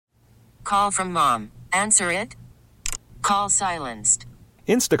call from mom. Answer it. Call silenced.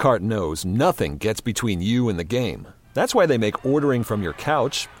 Instacart knows nothing gets between you and the game. That's why they make ordering from your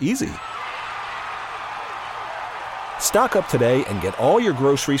couch easy. Stock up today and get all your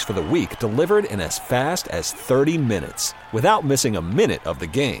groceries for the week delivered in as fast as 30 minutes without missing a minute of the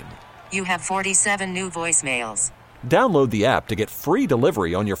game. You have 47 new voicemails. Download the app to get free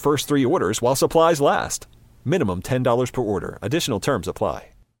delivery on your first 3 orders while supplies last. Minimum $10 per order. Additional terms apply.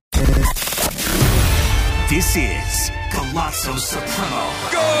 This is Golazo Supremo.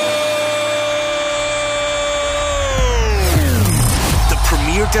 Go! The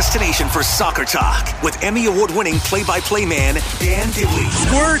premier destination for soccer talk with Emmy award-winning play-by-play man Dan Dibley.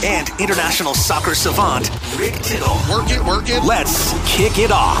 Word. And international soccer savant Rick Tittle. Work it. Let's kick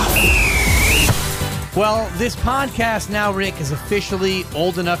it off. Well, this podcast now, Rick, is officially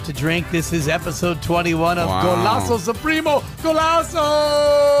old enough to drink. This is episode 21 of Golazo Supremo. Golazo!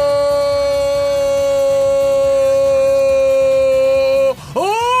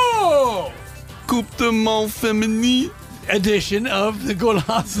 Oh! Coupe de Mon Féminin. Edition of the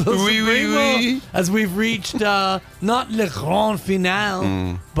Golazo Supremo. As we've reached not le grand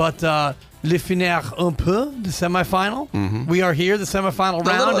finale, but le finale un peu, the semifinal. Mm-hmm. We are here, the semifinal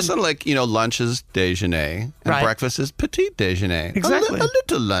round. It's like, lunch is déjeuner and breakfast is petit déjeuner. Exactly. A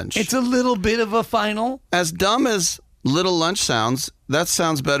little lunch. It's a little bit of a final. As dumb as little lunch sounds, that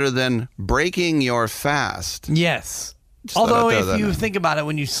sounds better than breaking your fast. Yes. Just although if you think about it,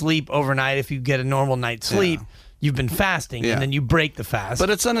 when you sleep overnight, if you get a normal night's sleep, you've been fasting, and then you break the fast. But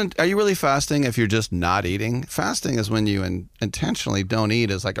are you really fasting if you're just not eating? Fasting is when you intentionally don't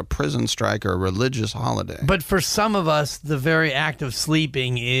eat as like a prison strike or a religious holiday. But for some of us, the very act of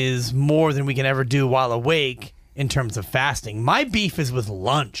sleeping is more than we can ever do while awake in terms of fasting. My beef is with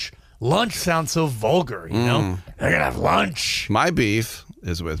lunch. Lunch sounds so vulgar, you know? They're going to have lunch. My beef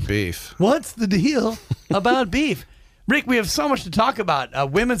is with beef. What's the deal about beef? Rick, we have so much to talk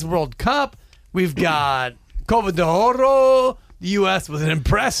about. Women's World Cup. We've got Copa de Oro. The U.S. with an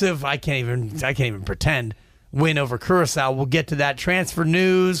impressive, I can't even pretend, win over Curacao. We'll get to that. Transfer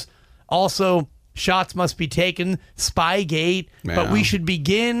news. Also, shots must be taken. Spygate. Yeah. But we should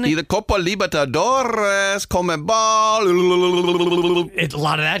begin. Y the Copa Libertadores, Comebol. It's a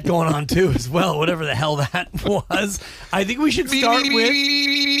lot of that going on, too, as well. Whatever the hell that was. I think we should start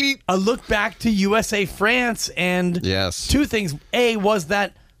with a look back to USA France. And two things. A, was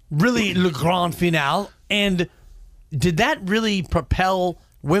that really le grand finale? And did that really propel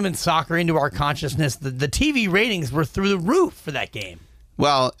women's soccer into our consciousness? The TV ratings were through the roof for that game.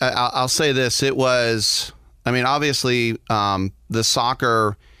 Well, I'll say this. It was, obviously, the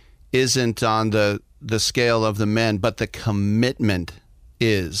soccer isn't on the scale of the men, but the commitment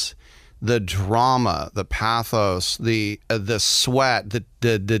is. The drama, the pathos, the sweat,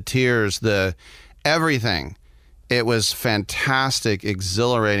 the tears, the everything. It was fantastic,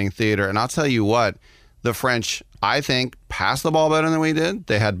 exhilarating theater. And I'll tell you what, the French, I think, passed the ball better than we did.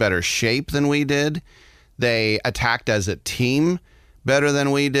 They had better shape than we did. They attacked as a team better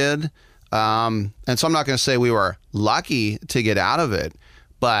than we did. And so I'm not going to say we were lucky to get out of it,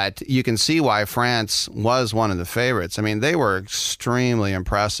 but you can see why France was one of the favorites. They were extremely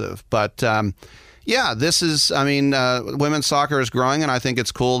impressive. But, this is, women's soccer is growing, and I think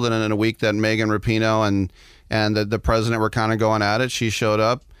it's cool that in a week that Megan Rapinoe and the president were kind of going at it, she showed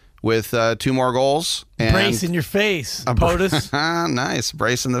up with 2 more goals. And brace in your face, POTUS. Nice,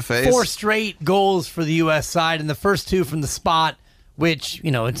 brace in the face. 4 straight goals for the U.S. side, and the first 2 from the spot, which,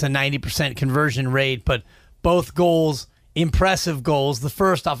 it's a 90% conversion rate, but both goals, impressive goals. The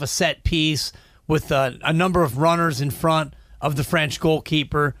first off a set piece with a number of runners in front of the French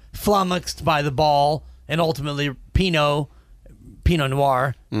goalkeeper, flummoxed by the ball, and ultimately Pinot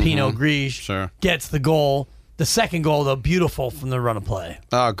Noir, Pinot Grigio, gets the goal. The second goal, though, beautiful from the run of play.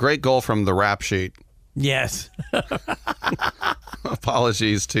 Great goal from the rap sheet. Yes.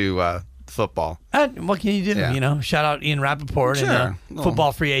 Apologies to football. What can you do? Yeah. Shout out Ian Rappaport and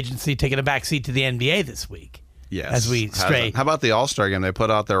football free agency taking a backseat to the NBA this week. Yes. As we stray. How about the All-Star game? They put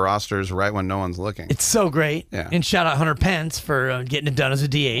out their rosters right when no one's looking. It's so great. Yeah. And shout out Hunter Pence for getting it done as a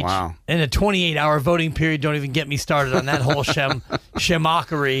DH. Wow. And a 28-hour voting period. Don't even get me started on that whole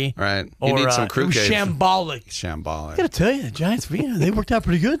shemockery. Right. You need some crew cage. Shambolic. I got to tell you, the Giants, they worked out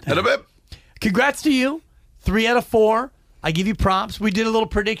pretty good. Bit. Congrats to you. 3 out of 4. I give you props. We did a little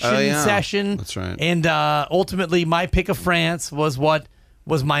prediction session. That's right. And ultimately, my pick of France was what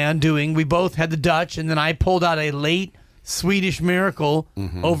was my undoing. We both had the Dutch, and then I pulled out a late Swedish miracle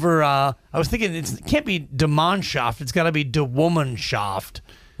over, I was thinking it can't be De Manschaft. It's got to be De Womanschaft,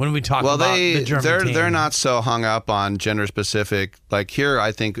 when we talk about the German team. They're not so hung up on gender specific. Like here,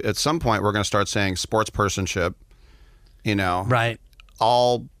 I think at some point we're going to start saying sportspersonship. Right.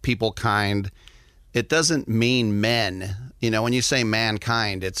 All people kind. It doesn't mean men. When you say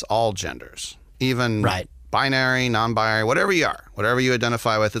mankind, it's all genders, even binary, non-binary, whatever you are, whatever you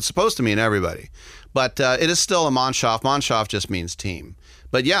identify with. It's supposed to mean everybody, but it is still a Mannschaft. Mannschaft just means team.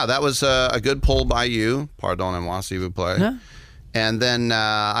 But yeah, that was a good pull by you. Pardonnez-moi, s'il vous plaît. Yeah. And then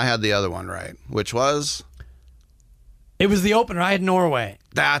I had the other one right, which was? It was the opener. I had Norway.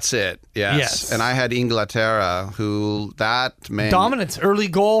 That's it. Yes. And I had Inglaterra, dominance, early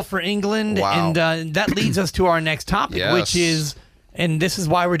goal for England. Wow. And that leads us to our next topic, which is, and this is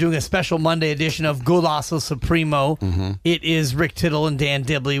why we're doing a special Monday edition of Golazo Supremo. Mm-hmm. It is Rick Tittle and Dan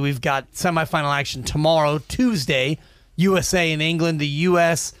Dibley. We've got semifinal action tomorrow, Tuesday, USA and England. The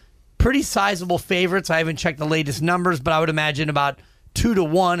U.S., pretty sizable favorites. I haven't checked the latest numbers, but I would imagine about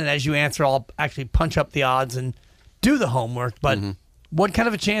 2-1. And as you answer, I'll actually punch up the odds and do the homework. But what kind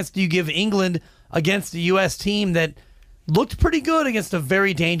of a chance do you give England against the U.S. team that looked pretty good against a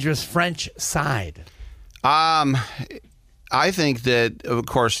very dangerous French side? I think that, of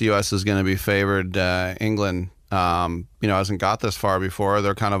course, the U.S. is going to be favored. England, hasn't got this far before.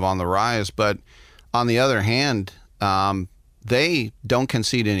 They're kind of on the rise. But on the other hand, they don't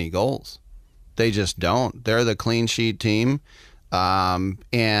concede any goals. They just don't. They're the clean sheet team.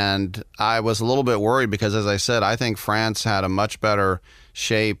 And I was a little bit worried because, as I said, I think France had a much better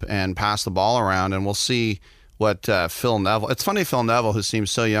shape and passed the ball around. And we'll see what Phil Neville. It's funny, Phil Neville, who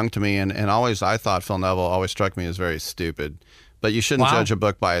seems so young to me, and always I thought Phil Neville always struck me as very stupid. But you shouldn't judge a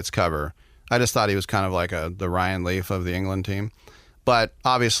book by its cover. I just thought he was kind of like the Ryan Leaf of the England team. But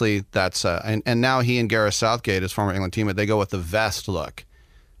obviously that's and now he and Gareth Southgate, his former England teammate, they go with the vest look.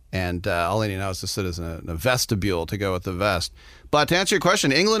 And all he knows is to sit in a vestibule to go with the vest. But to answer your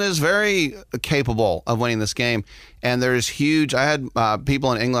question, England is very capable of winning this game. And there's huge... I had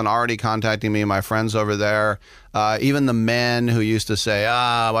people in England already contacting me, my friends over there. Even the men who used to say,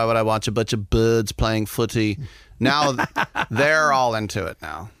 why would I watch a bunch of birds playing footy? Now they're all into it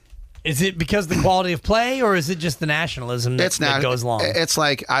now. Is it because of the quality of play, or is it just the nationalism that goes along? It's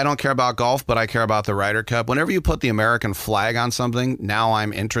like, I don't care about golf, but I care about the Ryder Cup. Whenever you put the American flag on something, now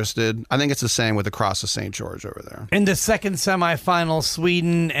I'm interested. I think it's the same with the Cross of St. George over there. In the second semifinal,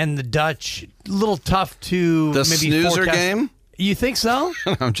 Sweden and the Dutch, a little tough to maybe snoozer forecast. Game? You think so?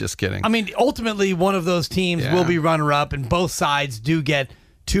 I'm just kidding. I mean, ultimately, one of those teams will be runner-up, and both sides do get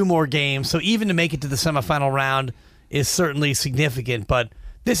 2 more games. So even to make it to the semifinal round is certainly significant, but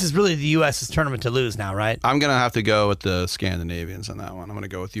this is really the U.S.'s tournament to lose now, right? I'm going to have to go with the Scandinavians on that one. I'm going to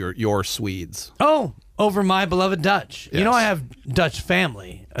go with your Swedes. Oh, over my beloved Dutch. Yes. I have Dutch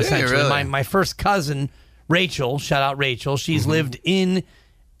family, essentially. Really? My first cousin, Rachel, shout out Rachel, she's lived in,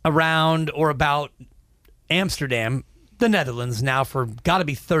 around, or about Amsterdam, the Netherlands, now for got to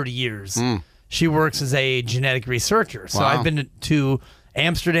be 30 years. She works as a genetic researcher. So I've been to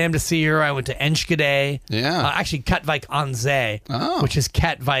Amsterdam to see her. I went to Enschede. Yeah. Actually, Katwijk aan Zee, which is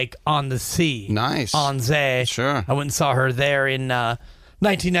Katwijk on the sea. Nice. On Zee. Sure. I went and saw her there in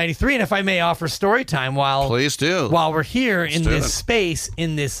 1993. And if I may offer story time Please do. While we're here in this space,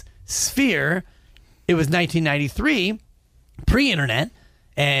 in this sphere, it was 1993, pre-internet,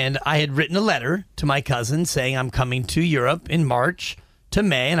 and I had written a letter to my cousin saying I'm coming to Europe in March to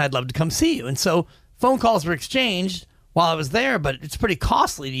May, and I'd love to come see you. And so phone calls were exchanged while I was there, but it's pretty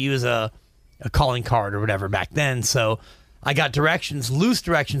costly to use a calling card or whatever back then. So I got loose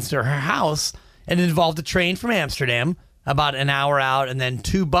directions to her house, and it involved a train from Amsterdam, about an hour out, and then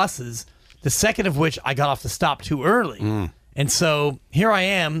 2 buses, the second of which I got off the stop too early. And so here I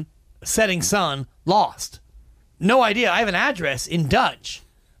am, setting sun, lost. No idea. I have an address in Dutch.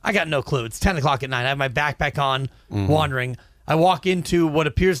 I got no clue. It's 10 o'clock at night. I have my backpack on, wandering. I walk into what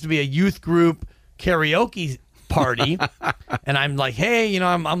appears to be a youth group karaoke party, and I'm like, hey,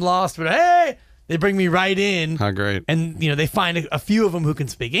 I'm lost, but hey, they bring me right in. How great. And they find a few of them who can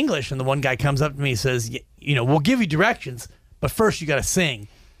speak English, and the one guy comes up to me and says, we'll give you directions, but first you got to sing.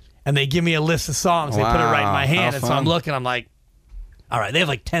 And they give me a list of songs. They put it right in my hand, and so I'm looking, I'm like, all right, they have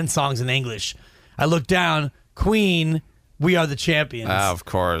like 10 songs in English. I look down, Queen, We Are the Champions. Of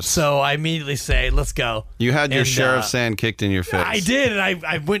course. So I immediately say, let's go. You had your share of sand kicked in your face. I did, and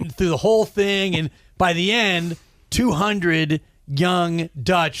I went through the whole thing, and by the end, 200 young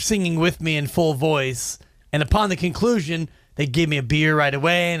Dutch singing with me in full voice. And upon the conclusion, they gave me a beer right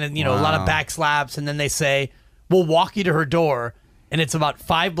away, and a lot of back slaps, and then they say, we'll walk you to her door, and it's about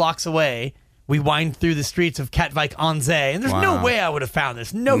 5 blocks away. We wind through the streets of Katwijk aan Zee, and there's no way I would have found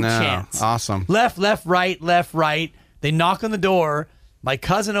this. No chance. Awesome. Left, right. They knock on the door, My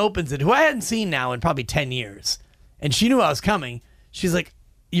cousin opens it, who I hadn't seen now in probably 10 years. And she knew I was coming. She's like,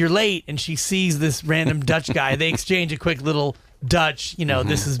 "You're late." And she sees this random Dutch guy. They exchange a quick little Dutch,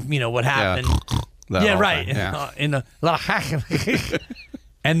 this is, what happened. Yeah, right. Yeah. In a lot of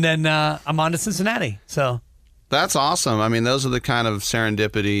and then I'm on to Cincinnati. So that's awesome. I mean, those are the kind of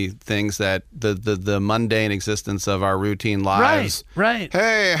serendipity things that the mundane existence of our routine lives. Right.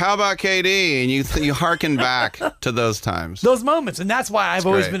 Hey, how about KD? And you hearken back to those times. Those moments. And that's why I've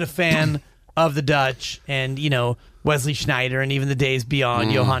always great. been a fan of the Dutch and, Wesley Sneijder and even the days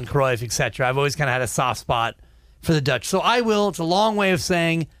beyond, Johan Cruyff, etc. I've always kind of had a soft spot for the Dutch. So it's a long way of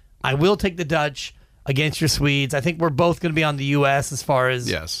saying I will take the Dutch against your Swedes. I think we're both going to be on the U.S. as far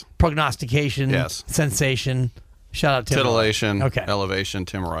as prognostication, sensation. Shout out Tim Titillation, Roy. Okay. elevation,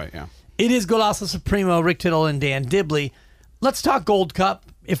 Tim Roy, yeah. It is Golazo Supremo, Rick Tittle and Dan Dibley. Let's talk Gold Cup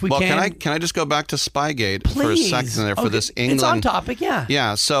if we can. Well, can I just go back to Spygate Please. for a second there for this England? It's on topic, yeah.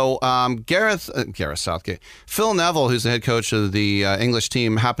 Yeah, so Gareth Southgate, Phil Neville, who's the head coach of the English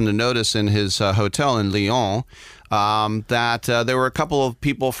team, happened to notice in his hotel in Lyon that there were a couple of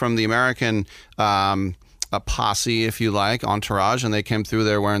people from the American a posse, if you like, entourage, and they came through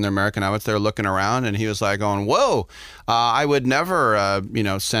there wearing their American outfits. They're looking around, and he was like going, "Whoa, I would never,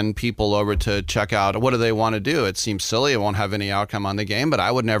 send people over to check out. What do they want to do? It seems silly. It won't have any outcome on the game, but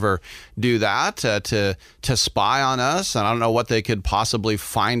I would never do that to spy on us. And I don't know what they could possibly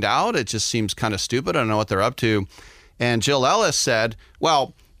find out. It just seems kind of stupid. I don't know what they're up to." And Jill Ellis said,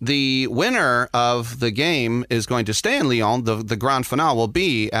 "Well, the winner of the game is going to stay in Lyon. The grand finale will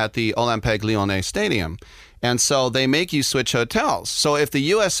be at the Olympique Lyonnais Stadium. And so they make you switch hotels. So if the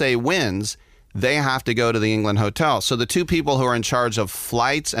USA wins, they have to go to the England hotel. So the two people who are in charge of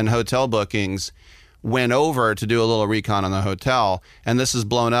flights and hotel bookings went over to do a little recon on the hotel. And this is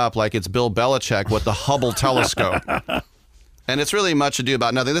blown up like it's Bill Belichick with the Hubble telescope. And it's really much ado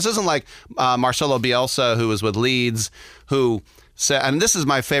about nothing. This isn't like Marcelo Bielsa, who was with Leeds, who said, and this is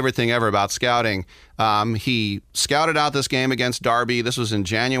my favorite thing ever about scouting. He scouted out this game against Derby. This was in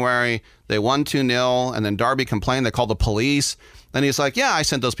January. They won 2-0, and then Derby complained. They called the police. And he's like, "Yeah, I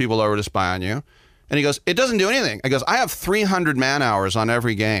sent those people over to spy on you." And he goes, "It doesn't do anything." I goes, "I have 300 man hours on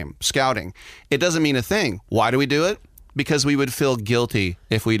every game scouting. It doesn't mean a thing. Why do we do it? Because we would feel guilty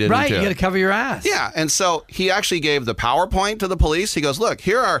if we didn't do it." Right, you got to cover your ass. Yeah, and so he actually gave the PowerPoint to the police. He goes, "Look,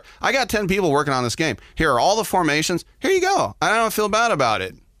 I got 10 people working on this game. Here are all the formations. Here you go. I don't feel bad about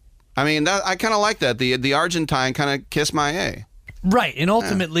it." I mean, I kind of like that. The Argentine kind of kissed my A. Right, and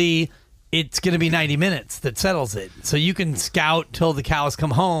ultimately, it's going to be 90 minutes that settles it. So you can scout till the cows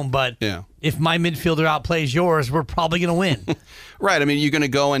come home, but if my midfielder outplays yours, we're probably going to win. Right. I mean, you're going to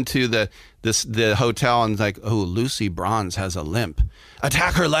go into the hotel and like, "Oh, Lucy Bronze has a limp.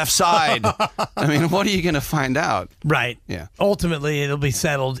 Attack her left side." I mean, what are you going to find out? Right. Yeah. Ultimately, it'll be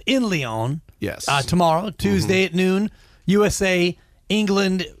settled in Lyon. Yes. Tomorrow, Tuesday at noon, USA,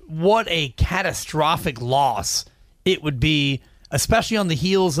 England. What a catastrophic loss it would be, especially on the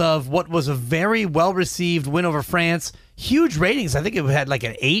heels of what was a very well-received win over France. Huge ratings. I think it had like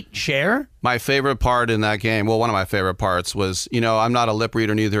an 8 share. My favorite part in that game, well, one of my favorite parts was, I'm not a lip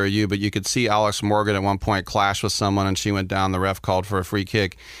reader, neither are you, but you could see Alex Morgan at one point clash with someone, and she went down. The ref called for a free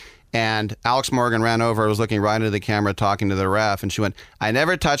kick. And Alex Morgan ran over, was looking right into the camera, talking to the ref, and she went, "I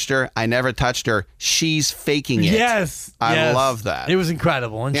never touched her. I never touched her. She's faking it." Yes. I love that. It was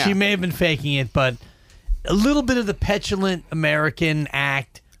incredible. And she may have been faking it, but a little bit of the petulant American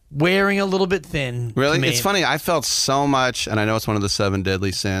act, wearing a little bit thin. Really? It's funny. I felt so much, and I know it's one of the 7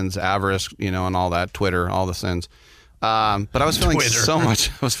 deadly sins, avarice, and all that, Twitter, all the sins. But I was feeling so much.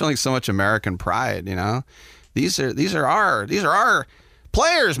 I was feeling so much American pride. These are our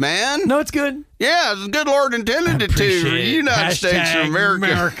players, man. No, it's good. Yeah, the good Lord intended it to. United States of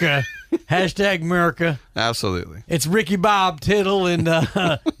America. Hashtag America. Absolutely. It's Ricky Bob Tittle and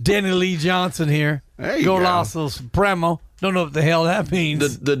Danny Lee Johnson here. There you go. Golazo Supremo. Don't know what the hell that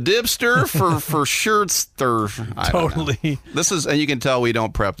means. The dipster for shirtster. Totally. This is, and you can tell we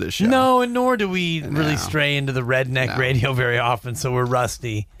don't prep this show. No, and nor do we really stray into the redneck radio very often, so we're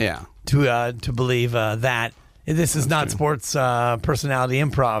rusty. Yeah. To believe that. This is not sports personality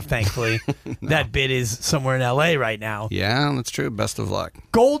improv, thankfully. No. That bit is somewhere in L.A. right now. Yeah, that's true. Best of luck.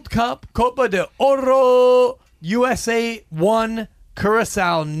 Gold Cup, Copa de Oro, USA 1,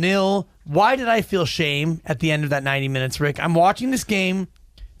 Curacao 0. Why did I feel shame at the end of that 90 minutes, Rick? I'm watching this game.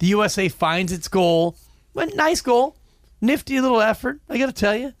 The USA finds its goal. Nice goal. Nifty little effort. I got to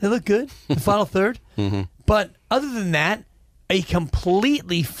tell you, they look good. The final third. Mm-hmm. But other than that, a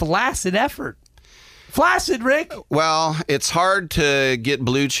completely flaccid effort. Flaccid, Rick. Well, it's hard to get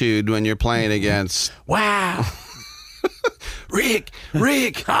blue chewed when you're playing against. Wow. Rick,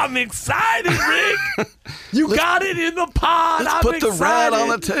 I'm excited, Rick. You got it in the pod. let's I'm put excited. the rat on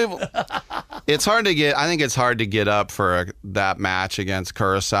the table. It's hard to get. I think it's hard to get up for that match against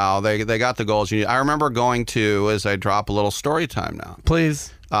Curacao. They got the goals. I remember going to, as I drop a little story time now.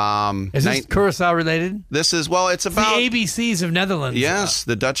 Please. Is this Curacao related? This is, well, it's about the ABCs of Netherlands. Yes,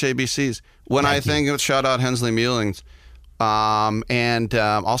 the Dutch ABCs. When I think, shout out Hensley Muellings, and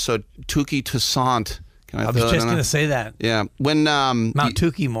also Tuki Toussaint. I was just going to say that. Yeah. When Mount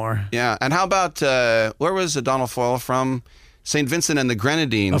Tukey more. Yeah. And how about where was Donald Foyle from? St. Vincent and the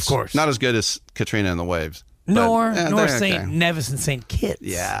Grenadines. Of course. Not as good as Katrina and the Waves. Nor they're St. okay. Nevis and St. Kitts.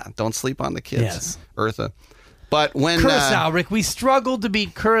 Yeah. Don't sleep on the kids. Yes. Eartha. But when Curacao, Rick, we struggled to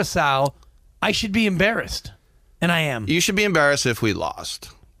beat Curacao. I should be embarrassed. And I am. You should be embarrassed if we lost.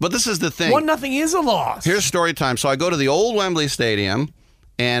 But this is the thing. 1-0 is a loss. Here's story time. So I go to the old Wembley Stadium.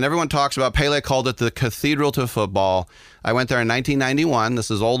 And everyone talks about, Pele called it the cathedral to football. I went there in 1991. This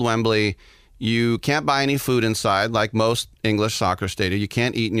is old Wembley. You can't buy any food inside like most English soccer stadia. You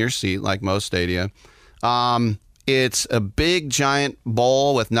can't eat in your seat like most stadia. It's a big, giant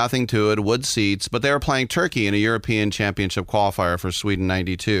bowl with nothing to it, wood seats. But they were playing Turkey in a European Championship qualifier for Sweden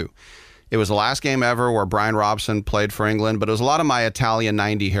 '92. It was the last game ever where Brian Robson played for England, but it was a lot of my Italian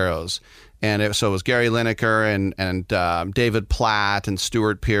 90 heroes. And so it was Gary Lineker and David Platt and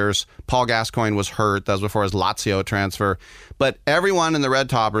Stuart Pearce. Paul Gascoigne was hurt. That was before his Lazio transfer. But everyone in the Red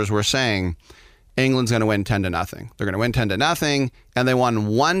Toppers were saying England's going to win 10-0. They're going to win 10-0, and they won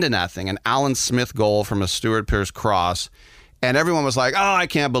 1-0. An Alan Smith goal from a Stuart Pearce cross. And everyone was like, oh, I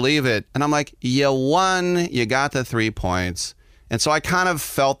can't believe it. And I'm like, you won. You got the 3 points. And so I kind of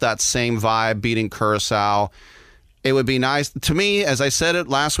felt that same vibe beating Curacao. It would be nice. To me, as I said it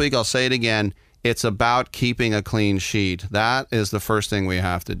last week, I'll say it again, it's about keeping a clean sheet. That is the first thing we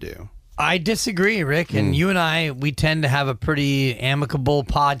have to do. I disagree, Rick. And you and I, we tend to have a pretty amicable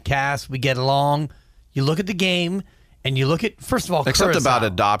podcast. We get along. You look at the game, and you look at, first of all, Except Curacao. about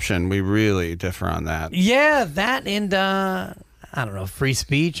adoption. We really differ on that. Yeah, that and, I don't know, free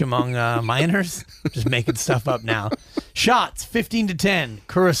speech among minors. Just making stuff up now. Shots, 15-10,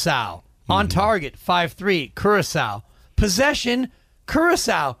 Curacao. On target, 5-3, Curacao. Possession,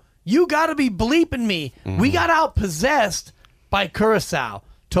 Curacao. You got to be bleeping me. We got out-possessed by Curacao.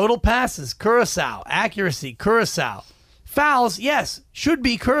 Total passes, Curacao. Accuracy, Curacao. Fouls, yes, should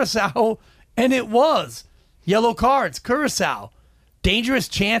be Curacao, and it was. Yellow cards, Curacao. Dangerous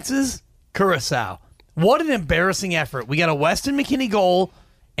chances, Curacao. What an embarrassing effort. We got a Weston McKennie goal,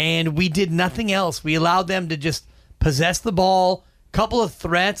 and we did nothing else. We allowed them to just possess the ball. Couple of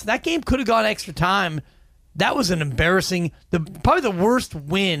threats. That game could have gone extra time. That was an embarrassing, probably the worst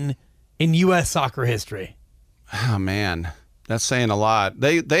win in U.S. soccer history. Oh, man. That's saying a lot.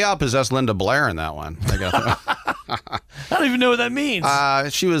 They outpossessed Linda Blair in that one. I don't even know what that means.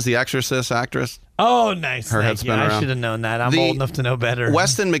 She was the Exorcist actress. Oh, nice. Her Thank head you. spin I around. should have known that. I'm old enough to know better.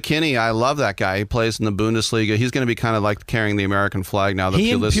 Weston McKennie, I love that guy. He plays in the Bundesliga. He's going to be kind of like carrying the American flag now that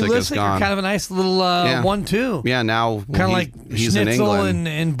He and Pulisic is Pulisic gone. are kind of a nice little 1-2. Yeah, now Kind of like he's in Schnitzel England.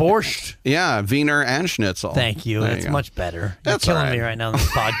 and Borscht. Yeah, Wiener and Schnitzel. Thank you. There That's you go. much better. You're That's killing all right. me right now on this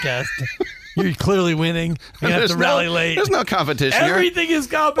podcast. You're clearly winning. You're going to have to rally late. There's no competition here. Everything is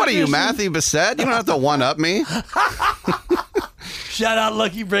competition. What are you, Matthew Bissett? You don't have to one-up me. Shout out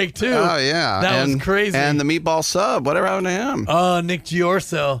Lucky Break, too. Oh, yeah. That was crazy. And the meatball sub. Whatever happened to him? Oh, Nick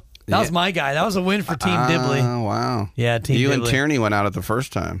Giorso. That was my guy. That was a win for Team Dibley. Oh, wow. Yeah, Team You Dibley. and Tierney went out at the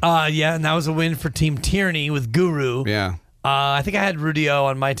first time. Yeah, and that was a win for Team Tierney with Guru. Yeah. I think I had Rudy O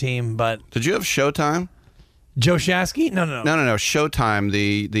on my team, but Did you have Showtime? Joe Shasky? No. No. Showtime,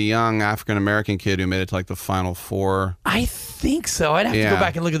 the young African-American kid who made it to like the Final Four. I think so. I'd have to Yeah. go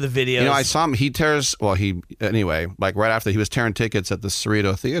back and look at the videos. You know, I saw him. Like right after he was tearing tickets at the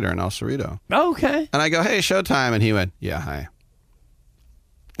Cerrito Theater in El Cerrito. Oh, okay. And I go, hey, Showtime. And he went, yeah, hi.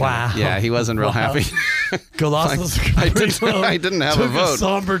 Wow. Yeah, he wasn't real Wow. happy. Golasso Supremo I didn't have a took vote. a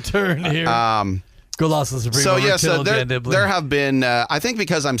somber turn here. Golasso Supremo. So, yeah, so Jan Dibley. there have been, I think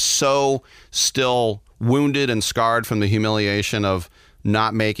because I'm so still wounded and scarred from the humiliation of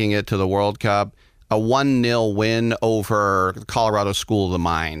not making it to the World Cup, a 1-0 win over Colorado School of the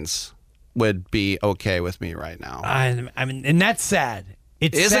Mines would be okay with me right now. I mean, and that's sad.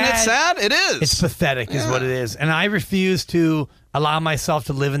 Isn't it sad? It is. It's pathetic is what it is. And I refuse to allow myself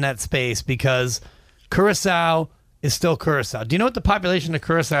to live in that space because Curacao is still Curacao. Do you know what the population of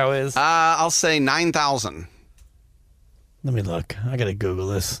Curacao is? I'll say 9,000. Let me look. I got to Google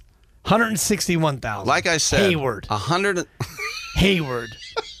this. 161,000. Like I said, Hayward. 100. Hayward.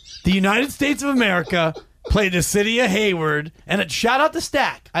 The United States of America, play the city of Hayward. And shout out the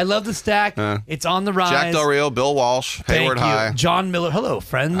Stack. I love the Stack. It's on the rise. Jack Del Rio, Bill Walsh, Hayward High. John Miller. Hello,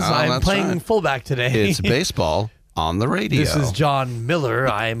 friends. Oh, I'm playing right. fullback today. It's baseball on the radio. This is John Miller.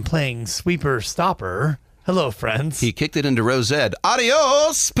 I am playing sweeper stopper. Hello, friends. He kicked it into Rosette.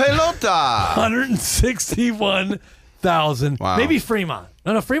 Adios, pelota. 161,000. Wow. Maybe Fremont.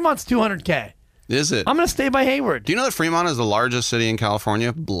 No, Fremont's 200K. Is it? I'm going to stay by Hayward. Do you know that Fremont is the largest city in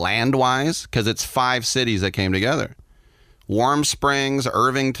California, land-wise? Because it's 5 cities that came together. Warm Springs,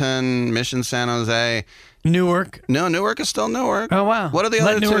 Irvington, Mission San Jose. Newark. No, Newark is still Newark. Oh, wow. What are the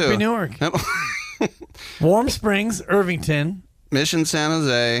Let other Newark two? be Newark. Warm Springs, Irvington. Mission San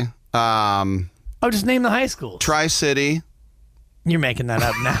Jose. Just name the high schools. Tri-City. You're making that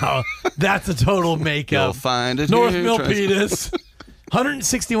up now. That's a total makeup. You'll find it North here. Milpitas.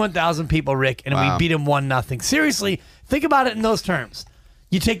 161,000 people, Rick, and Wow. we beat them 1-0. Seriously, think about it in those terms.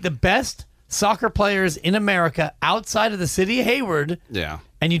 You take the best soccer players in America outside of the city of Hayward, Yeah.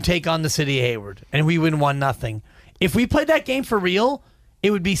 and you take on the city of Hayward, and we win 1-0. If we played that game for real,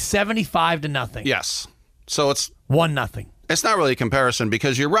 it would be 75-0. Yes. So it's 1-0. not really a comparison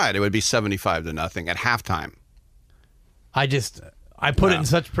because you're right. It would be 75-0 at halftime. I put it in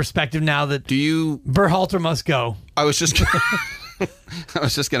such perspective now that Do you? Berhalter must go. I was just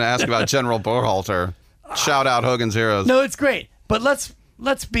going to ask about General Berhalter. Shout out Hogan's Heroes. No, it's great. But let's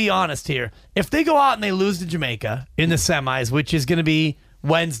be honest here. If they go out and they lose to Jamaica in the semis, which is going to be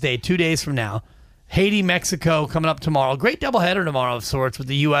Wednesday, 2 days from now, Haiti, Mexico coming up tomorrow. Great doubleheader tomorrow of sorts with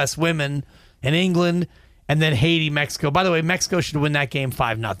the U.S. women and England, and then Haiti, Mexico. By the way, Mexico should win that game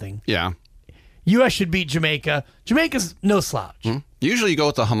 5-0. Yeah. U.S. should beat Jamaica. Jamaica's no slouch. Usually you go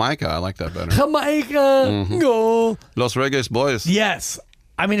with the Jamaica. I like that better. Jamaica, go. Los Reggae Boys. Yes.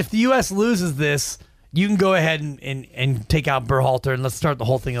 I mean, if the U.S. loses this, you can go ahead and take out Berhalter and let's start the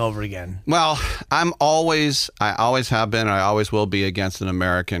whole thing over again. Well, I always have been, and I always will be against an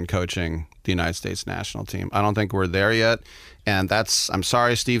American coaching the United States national team. I don't think we're there yet. And I'm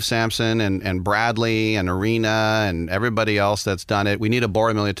sorry, Steve Sampson and Bradley and Arena and everybody else that's done it. We need a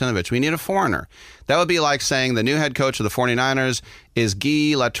Bora Milutinovic. We need a foreigner. That would be like saying the new head coach of the 49ers is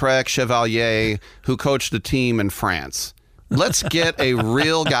Guy Latrec Chevalier, who coached the team in France. Let's get a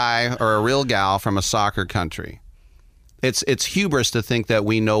real guy or a real gal from a soccer country. It's hubris to think that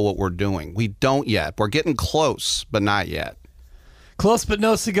we know what we're doing. We don't yet. We're getting close, but not yet. Close but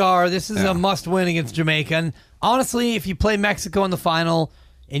no cigar. This is a must-win against Jamaica. And honestly, if you play Mexico in the final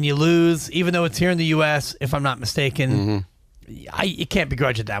and you lose, even though it's here in the U.S., if I'm not mistaken, you can't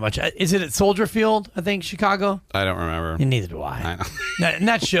begrudge it that much. Is it at Soldier Field, I think, Chicago? I don't remember. And neither do I. know. And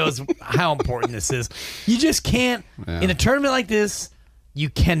that shows how important this is. You just can't, in a tournament like this, you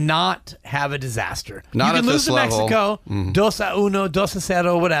cannot have a disaster. Not you can at lose this to level. Mexico, 2-1,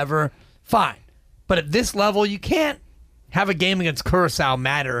 2-0, whatever, fine. But at this level, you can't have a game against Curacao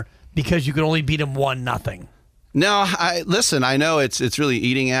matter because you could only beat them 1-0. No, listen. I know it's really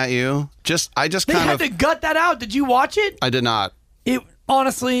eating at you. I just They kind had of. to gut that out. Did you watch it? I did not. It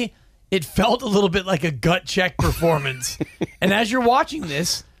honestly, it felt a little bit like a gut check performance. And as you're watching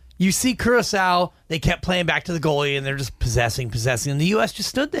this, you see Curacao. They kept playing back to the goalie, and they're just possessing, and the U.S. just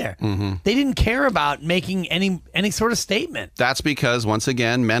stood there. They didn't care about making any sort of statement. That's because once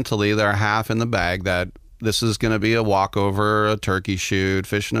again, mentally, they're half in the bag that this is going to be a walkover, a turkey shoot,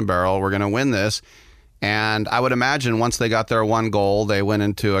 fish in a barrel. We're going to win this. And I would imagine once they got their one goal, they went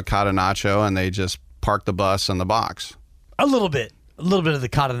into a Catenaccio and they just parked the bus in the box. A little bit of the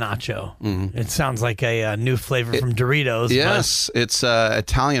Catenaccio. It sounds like a new flavor from Doritos. Yes, it's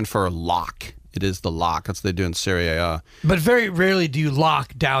Italian for lock. It is the lock. That's what they do in Serie A. But very rarely do you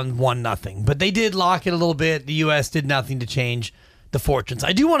lock down 1-0. But they did lock it a little bit. The U.S. did nothing to change the fortunes.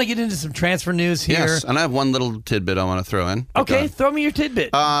 I do want to get into some transfer news here. Yes, and I have one little tidbit I want to throw in. Okay, throw me your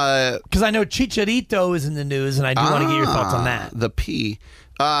tidbit. Because I know Chicharito is in the news, and I do want to get your thoughts on that. The P.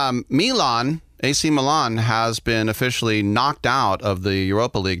 Milan, AC Milan, has been officially knocked out of the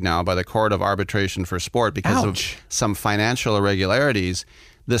Europa League now by the Court of Arbitration for Sport because of some financial irregularities.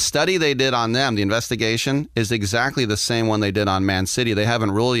 The study they did on them, the investigation, is exactly the same one they did on Man City. They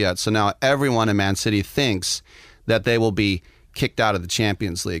haven't ruled yet, so now everyone in Man City thinks that they will be kicked out of the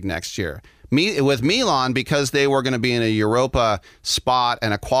Champions League next year. With Milan, because they were going to be in a Europa spot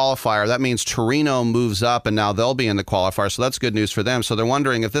and a qualifier, that means Torino moves up and now they'll be in the qualifier. So that's good news for them. So they're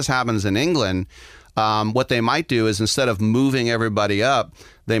wondering if this happens in England, what they might do is instead of moving everybody up,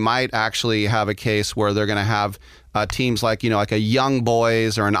 they might actually have a case where they're going to have teams like a Young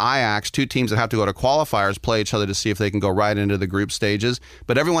Boys or an Ajax, two teams that have to go to qualifiers, play each other to see if they can go right into the group stages.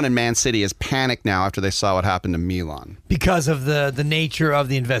 But everyone in Man City is panicked now after they saw what happened to Milan. Because of the nature of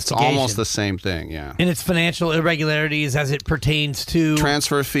the investigation. It's almost the same thing, yeah. And its financial irregularities as it pertains to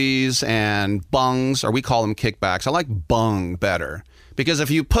transfer fees and bungs, or we call them kickbacks. I like bung better. Because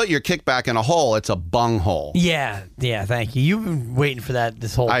if you put your kickback in a hole, it's a bung hole. Yeah, thank you. You've been waiting for that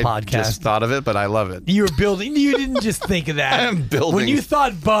this whole podcast. I just thought of it, but I love it. You were building. You didn't just think of that. I am building. When you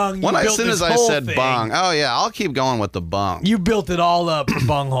thought bung, as soon as I said bung, oh yeah, I'll keep going with the bung. You built it all up for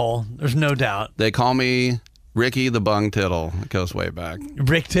bung hole. There's no doubt. They call me Ricky the Bung Tittle. It goes way back.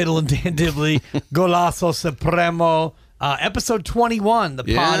 Rick Tittle and Dan Dibley, Golazo Supremo. Episode 21. The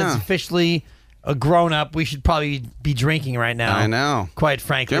pod is officially a grown up. We should probably be drinking right now. I know. Quite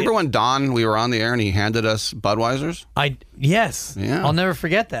frankly. Do you remember when Don, we were on the air and he handed us Budweisers? Yes. Yeah. I'll never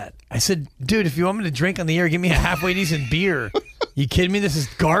forget that. I said, dude, if you want me to drink on the air, give me a halfway decent beer. You kidding me? This is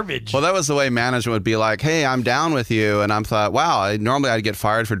garbage. Well, that was the way management would be like, hey, I'm down with you. And I'm thought, wow, normally I'd get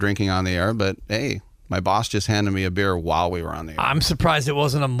fired for drinking on the air, but hey, my boss just handed me a beer while we were on the air. I'm surprised it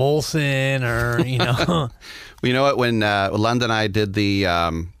wasn't a Molson or, Well, you know what? When London and I did the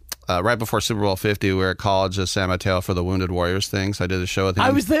right before Super Bowl 50, we were at college at San Mateo for the Wounded Warriors thing. So I did a show with him. I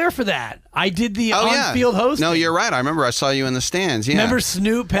was there for that. I did the on-field hosting. No, you're right. I remember I saw you in the stands. Yeah. Remember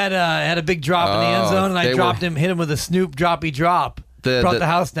Snoop had a big drop in the end zone, and I hit him with a Snoop droppy drop. Brought the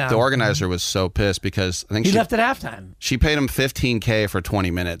house down. The organizer was so pissed because I think he left at halftime. She paid him $15K for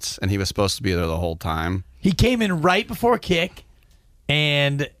 20 minutes, and he was supposed to be there the whole time. He came in right before kick,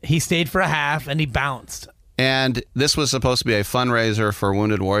 and he stayed for a half, and he bounced. And this was supposed to be a fundraiser for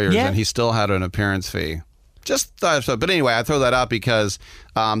Wounded Warriors, and he still had an appearance fee. Just thought so. But anyway, I throw that out because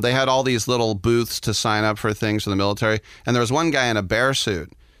they had all these little booths to sign up for things for the military. And there was one guy in a bear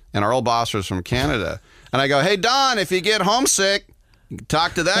suit, and our old boss was from Canada. And I go, hey, Don, if you get homesick,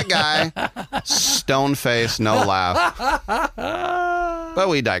 talk to that guy. Stone face, no laugh. But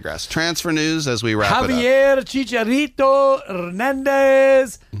we digress. Transfer news as we wrap it up. Javier Chicharito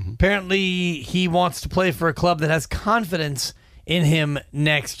Hernandez. Apparently, he wants to play for a club that has confidence in him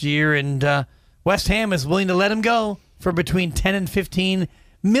next year, and West Ham is willing to let him go for between 10 and 15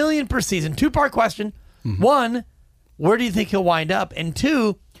 million per season. Two-part question. One, where do you think he'll wind up? And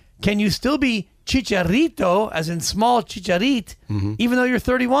two, can you still be Chicharito, as in small Chicharit, even though you're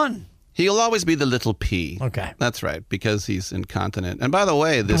 31? He'll always be the little P. Okay. That's right, because he's incontinent. And by the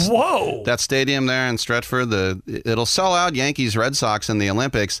way, that stadium there in Stretford, it'll sell out Yankees, Red Sox in the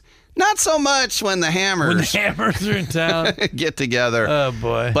Olympics. Not so much when the Hammers are in town. Get together. Oh,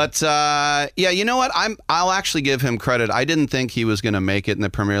 boy. But, you know what? I'll actually give him credit. I didn't think he was going to make it in the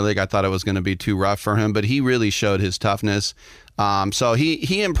Premier League. I thought it was going to be too rough for him, but he really showed his toughness. So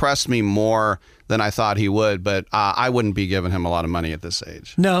he impressed me more than I thought he would, but I wouldn't be giving him a lot of money at this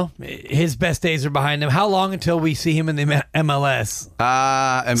age. No, his best days are behind him. How long until we see him in the MLS?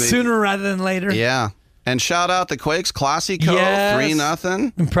 Sooner rather than later? Yeah. And shout out the Quakes Classico,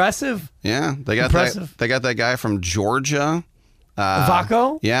 3-0. Impressive. Yeah, they got that guy from Georgia.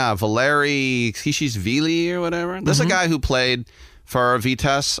 Vaco? Yeah, Valeri Kishishvili or whatever. This is a guy who played for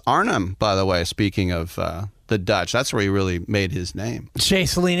Vitesse Arnhem, by the way, speaking of the Dutch. That's where he really made his name. Shea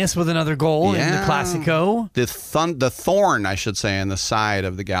Salinas with another goal in the Classico. The thorn, I should say, in the side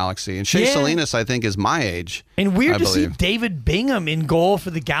of the Galaxy. And Shea Salinas, I think, is my age. And weird to see David Bingham in goal for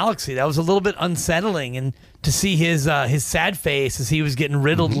the Galaxy. That was a little bit unsettling. And to see his sad face as he was getting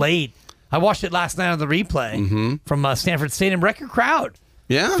riddled late. I watched it last night on the replay from Stanford Stadium. Record crowd.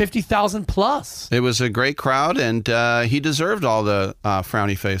 Yeah. 50,000 plus. It was a great crowd, and he deserved all the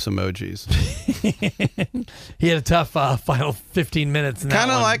frowny face emojis. He had a tough final 15 minutes.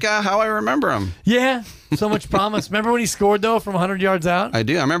 Kind of like how I remember him. Yeah, so much promise. Remember when he scored, though, from 100 yards out? I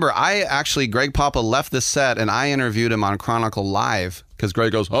do. I remember Greg Papa left the set, and I interviewed him on Chronicle Live, because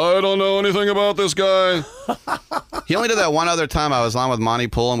Greg goes, I don't know anything about this guy. He only did that one other time. I was on with Monty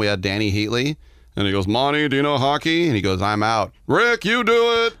Poole, and we had Danny Heatley. And he goes, Monty, do you know hockey? And he goes, I'm out. Rick, you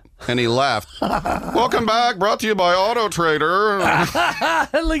do it. And he left. Welcome back. Brought to you by Auto Trader.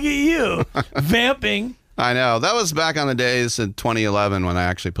 Look at you. Vamping. I know. That was back on the days in 2011 when they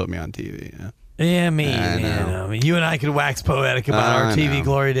actually put me on TV. Yeah, I mean, you and I could wax poetic about our TV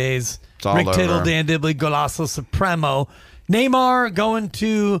glory days. Rick Tittle, Dan Dibley, Golazo Supremo. Neymar going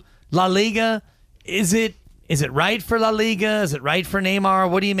to La Liga. Is it right for La Liga? Is it right for Neymar?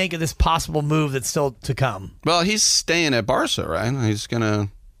 What do you make of this possible move that's still to come? Well, he's staying at Barca, right? He's going to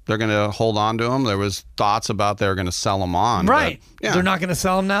they're going to hold on to him. There was thoughts about they were going to sell him on. Right. But, yeah. They're not going to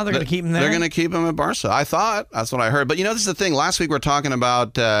sell him now. They're going to keep him there. They're going to keep him at Barca. I thought. That's what I heard. But, this is the thing. Last week we were talking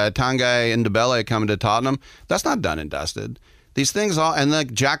about Tanguy Ndombele coming to Tottenham. That's not done and dusted. These things all, and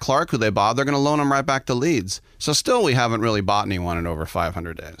like Jack Clark, who they bought, they're going to loan him right back to Leeds. So still, we haven't really bought anyone in over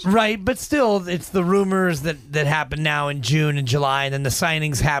 500 days. Right, but still, it's the rumors that happen now in June and July, and then the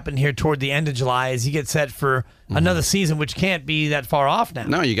signings happen here toward the end of July as you get set for another season, which can't be that far off now.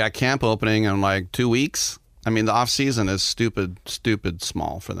 No, you got camp opening in like 2 weeks. I mean, the off season is stupid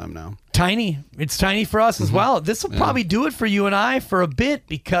small for them now. Tiny. It's tiny for us as well. This will probably do it for you and I for a bit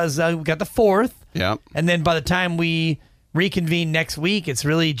because we got the 4th. Yeah. And then by the time we reconvene next week, it's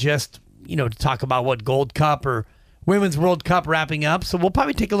really just, to talk about what Gold Cup or Women's World Cup wrapping up. So we'll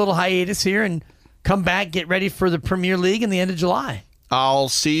probably take a little hiatus here and come back, get ready for the Premier League in the end of July. I'll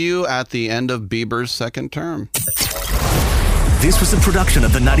see you at the end of Bieber's second term. This was a production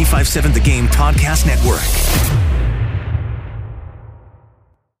of the 95.7 The Game Podcast Network.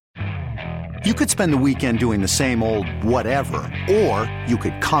 You could spend the weekend doing the same old whatever, or you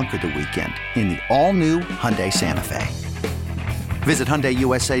could conquer the weekend in the all-new Hyundai Santa Fe. Visit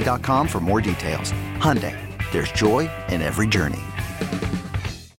HyundaiUSA.com for more details. Hyundai, there's joy in every journey.